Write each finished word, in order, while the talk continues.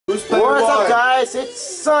guys, it's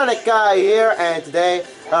Sonic Guy here, and today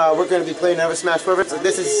we're going to be playing another Smash Bros.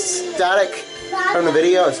 This is Static from the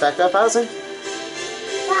video of Stacked Up Housing.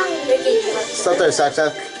 Stop there, Stacked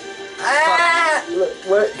Up.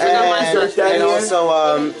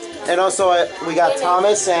 And also we got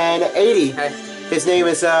Thomas and 80. His name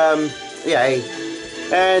is 80.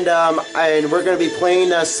 And we're going to be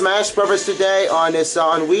playing Smash Bros. Today on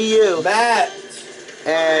Wii U. Matt.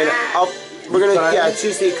 And we're gonna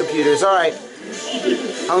choose the computers. All right.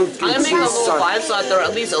 I'm gonna make it a level 5 so that they're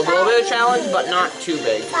at least a little bit of challenge, but not too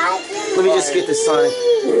big. Let me just get this Sonic.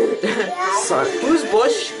 Sonic. Who's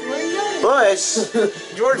Bush? Bush.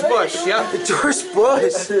 George Bush. Yep. George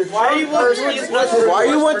Bush. Why do you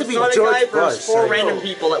want to be George Bush? 4 random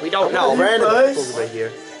people that we don't know? Random people right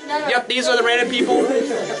here. Yep, these are the random people.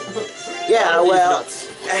 Yeah, well.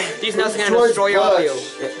 These nuts are gonna destroy your audio.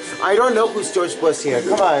 I don't know who's George Bush here.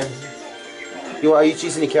 Come on. Are you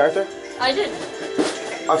choosing a character? I did.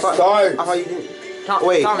 I thought you didn't.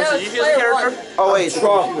 Wait. Thomas, No, did you choose a character? Oh wait,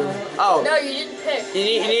 Trump. Oh. No, you didn't pick.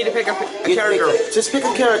 You need to pick a character. Just pick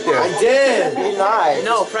a character. I did. You're not.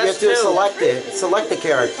 No, press You have to 2. select it. Select the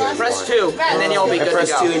character. Press 2, and then you'll be good to go.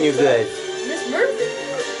 Press 2 and you're good. Miss Murphy?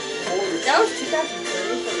 That was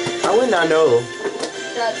 2003. I would not know.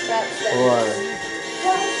 That's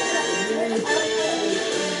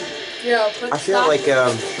Yo, I feel like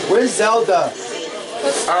Where's Zelda?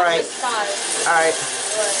 Alright.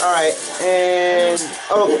 Alright, and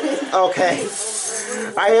okay.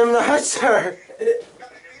 I am not sure.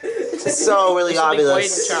 It's so really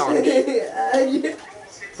obvious. Challenge.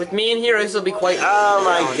 With me in here, this will be quite. Oh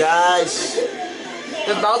my gosh!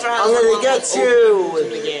 Because Bowser has I'm gonna get you in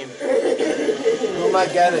the game. Who am I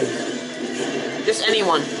getting? Just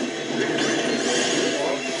anyone.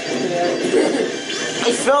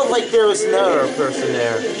 I felt like there was another person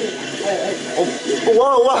there. Oh,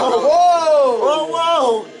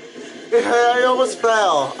 whoa! I almost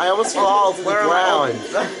fell. I almost fell to the ground.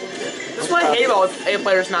 That's what I hate about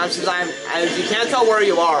 8-player Smash is you can't tell where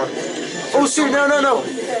you are. Oh shoot! No!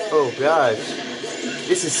 Oh gosh!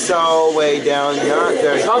 This is so way down. Not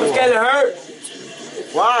very. Trump's getting hurt.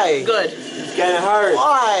 Why? Good. He's getting hurt.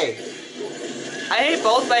 Why? I hate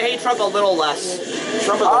both, but I hate Trump a little less.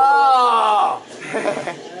 Trump. Oh!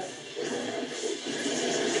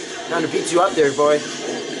 Time to beat you up there, boy.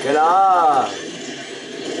 Get up.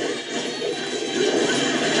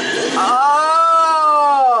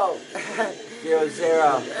 Oh!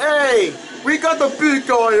 0-0. Hey! We got the big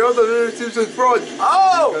guy on the team's in front.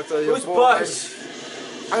 Oh! Who's Bush?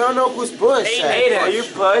 I don't know who's Bush. Hey, are you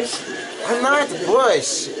Bush? I'm not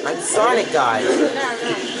Bush. I'm Sonic Guy.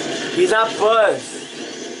 He's not Bush.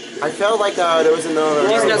 I felt like there was another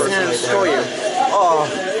He's person gonna right destroy there. you. Oh.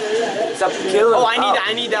 Stop killing him. Oh,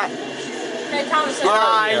 I need that. Hey, Thomas, Get out of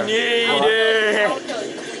I here. need I it. won't kill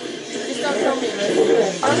you. Just don't kill me.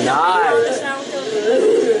 I'm not. I won't kill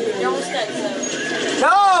you. You're almost dead, so.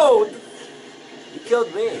 No! You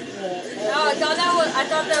killed me. No, I thought that was,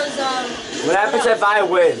 What happens if I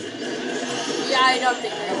win? Yeah, I don't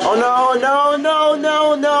think you're Oh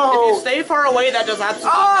no! If you stay far away, that does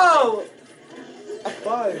absolutely Oh!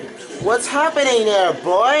 What's happening there,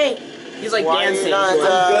 boy? He's like Why dancing. Not, I'm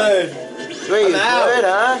good. Wait, I'm you're out. good,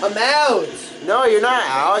 huh? I'm out. No, you're not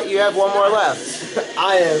out. You have one more left.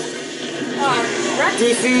 I am.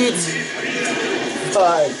 Defeat.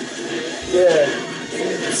 5. Yeah.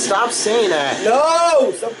 Stop saying that.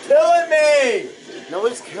 No! Stop killing me!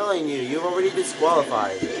 Nobody's killing you. You've already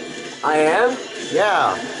disqualified. I am?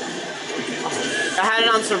 Yeah. I had it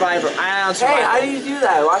on Survivor. Hey, how do you do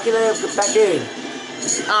that? Why can't I get back in?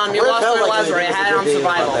 You lost my Lazarus. I had it on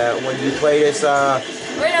Survival. When you play this, I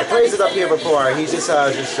played it up here before. He's just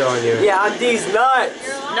showing you. Yeah, I'm these nuts.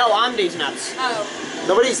 No, I'm these nuts. Oh.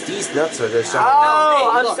 Nobody's these nuts are just showing. Oh,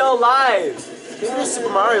 hey, I'm look. still alive. Maybe the Super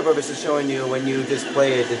Mario Bros. Is showing you when you just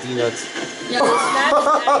play it, the D-nuts. Yeah, the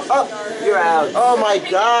Smash are... You're out. Oh my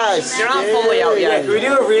gosh! You're not dude. fully out Yeah, yet. can we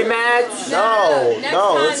do a rematch?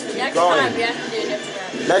 No, let's keep next going. time we have to do next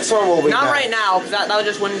round. Next one will be Not back. right now, because that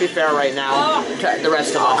just wouldn't be fair right now to the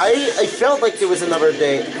rest of us. I felt like there was another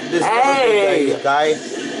day. This Hey! guy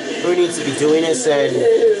who needs to be doing this,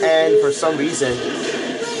 and for some reason,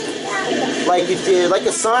 like if you like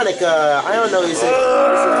a Sonic, I don't know. He said,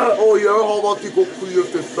 "Oh yeah, how about you go clear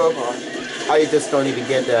the stuff?" I just don't even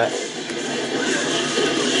get that.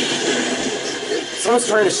 Someone's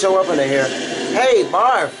trying to show up in here. Hey,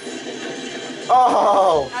 Marv.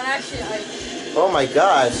 Oh. I'm actually... Oh my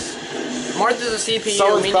gosh. Marth is a CPU,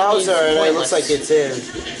 Someone's meaning Bowser, he's and it pointless. looks like it's him.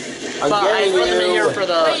 I'm But I getting put him in here you. for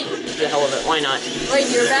the hell of it. Why not? Wait,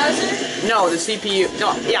 you're Bowser? No, the CPU.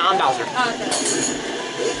 No, yeah, I'm Bowser. Oh,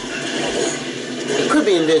 okay.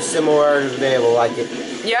 keeping this similar to they will like it.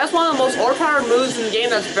 Yeah, it's one of the most overpowered moves in the game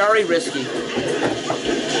that's very risky.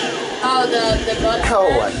 Oh, the butt. Hell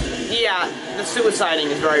what? Yeah, the suiciding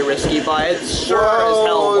is very risky, but it sure as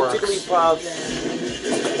hell Whoa, works. Jigglypuff.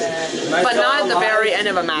 But not at the very end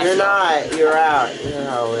of a match. You're not. You're out. You're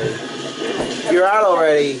out already. You're out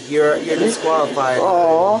already. You're disqualified.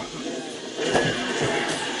 Oh.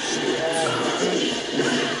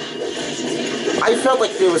 I felt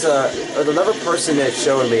like there was another person that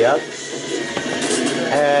showed me up,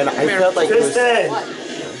 and I felt like it was. Tristan,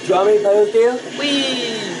 do you want me to play with you?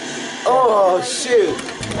 Whee! Oh shoot!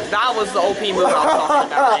 That was the OP move I was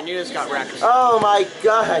talking about. I knew this got wrecked. Oh my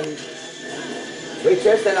god! Wait,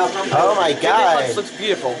 Tristan, I'll come. Oh my This god! looks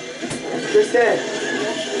beautiful. Tristan,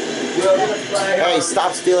 you're gonna play. Hey,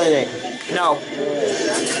 stop stealing it! No.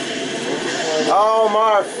 Oh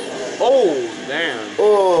Mark! Oh, damn.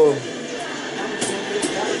 Oh.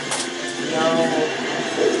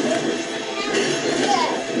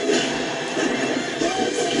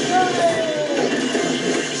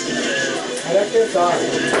 I got this on.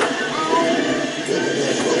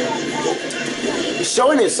 You're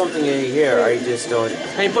showing us something in here. Are you just doing?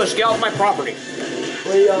 Hey, Bush, get off my property.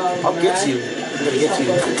 I'll get you. I'm gonna get you.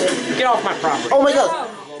 Get off my property. Oh my god!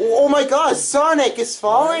 Oh my god! Sonic is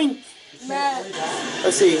falling. Matt.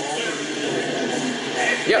 Let's see.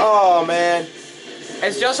 Yep. Oh man.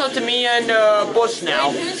 It's just up to me and Bush now.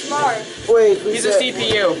 Wait, who's Mark? Wait. Who's He's a that?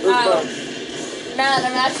 CPU. Matt,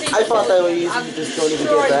 I'm actually. I thought that was easy. I'm Just don't even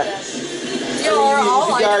destroyed get that. them. You're all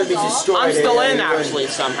You gotta be items off. destroyed. I'm still in, anyway. actually,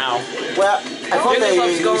 somehow. Well, I thought that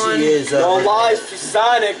Jigglypuff's going. usually is. No lies to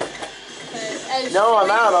Sonic. No, I'm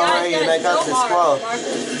out already, and I got this squall. Why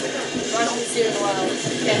don't we see it well?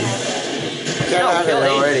 Can't have that. Can't have it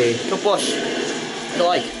already. Kill Bush. You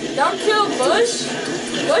like? Don't kill Bush.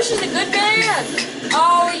 Bush is a good man.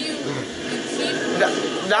 Oh, you cheap.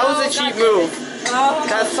 That was a cheap move. Oh.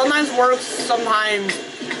 That sometimes works, sometimes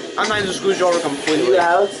it screws you over completely. You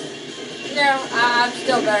out? No, I'm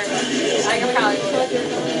still very much. I can probably win.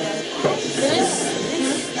 This,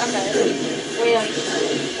 okay. Wait.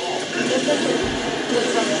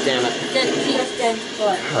 Damn it.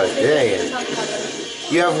 Oh, dang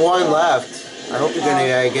it. You have one left. I hope you're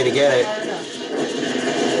gonna get it.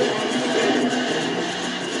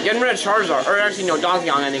 Getting rid of Charizard, or actually no, Donkey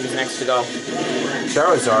Kong I think is next to go.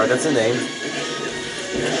 Charizard, that's a name.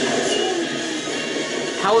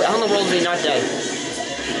 How in the world is he not dead?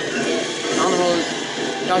 How in the world is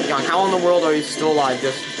Donkey Kong? How in the world are you still alive?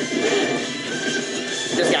 This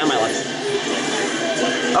guy in my life.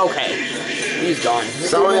 Okay, he's gone.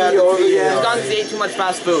 Someone had to feed He's him. gone because he ate too much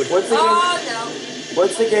fast food. What's the game? Oh, no.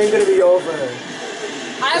 What's the game gonna be over?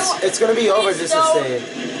 It's gonna be over just to say it.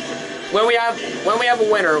 When we have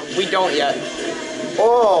a winner, we don't yet.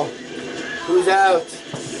 Oh, Who's out?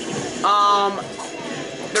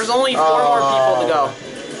 There's only 4 more people to go.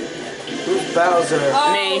 who's Bowser?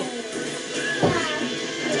 Oh. Me.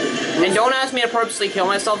 And don't ask me to purposely kill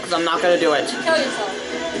myself because I'm not gonna do it. Kill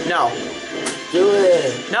yourself. No. Do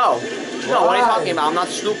it. No. No, what are you Why? talking about? I'm not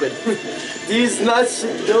stupid. These nuts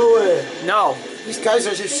should do it. No. These guys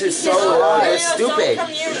are just so No, they're stupid. Don't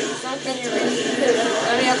come near me. Don't come near me.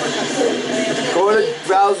 Let me have one. Go to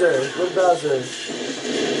browser. Go to browser. You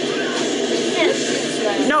can't shoot this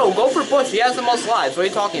guy. No, go for Bush. He has the most lives. What are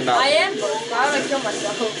you talking about? I am Bush. Why would I kill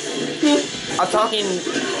myself? I'm talking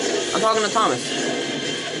to Thomas.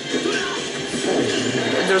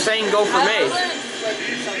 They're saying go for me.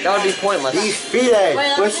 That would be pointless. Defeated.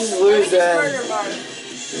 Bush is losing.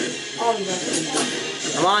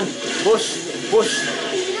 Come on, Bush.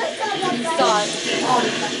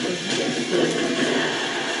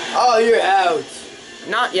 Oh, you're out.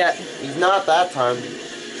 Not yet. He's not that time.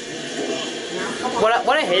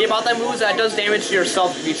 What I hate about that move is that it does damage to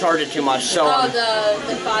yourself if you charge it too much. So Oh,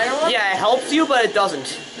 the fire one? yeah, it helps you, but it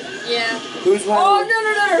doesn't. Yeah. Who's Oh, winning?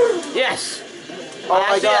 no. Yes. Oh my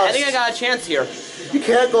Actually, I gosh. think I got a chance here. You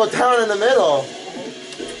can't go down in the middle.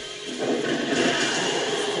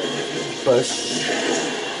 Bush.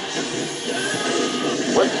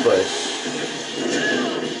 What bush?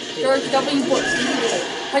 George W. Bush.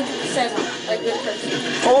 100% a good person.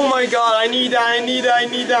 Oh my god, I need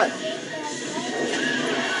that.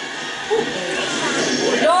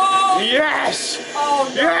 No! Yes! Oh,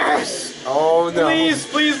 no. Yes! Oh no.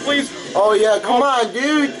 Please. Oh yeah, come on,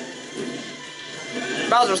 dude.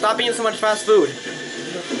 Bowser, stop eating so much fast food.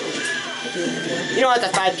 You know that's a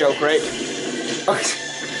fat joke, right?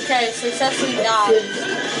 Okay, successfully died.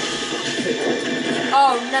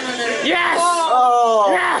 Oh, no. Yes! Oh,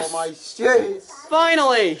 Yes! oh my shit.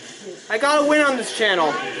 Finally! I got a win on this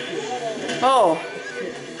channel. Oh.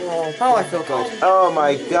 Oh, I feel good. Oh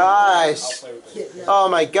my gosh. Oh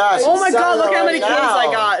my gosh. Oh my it's god, look how many right kills I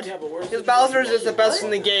now. got. His Bowser's is the best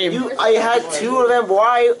in the game. I had 2 of them.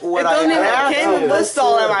 Why would It I doesn't even have can't even to? list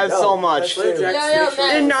all of them. I have so much. Yo,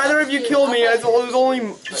 And neither of you killed me. It was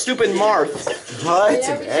only stupid Marth. What?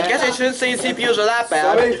 I guess I shouldn't say CPUs are that bad.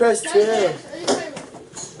 Somebody press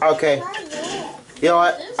 2. Okay. You know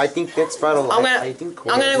what? I think that's about I'm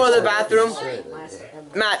gonna go to the bathroom.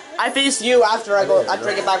 Matt, I face you after I get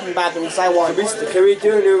back from the bathroom because I won. Can we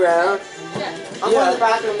do a new round? I'm going to the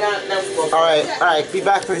bathroom now. Alright, be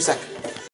back for a second.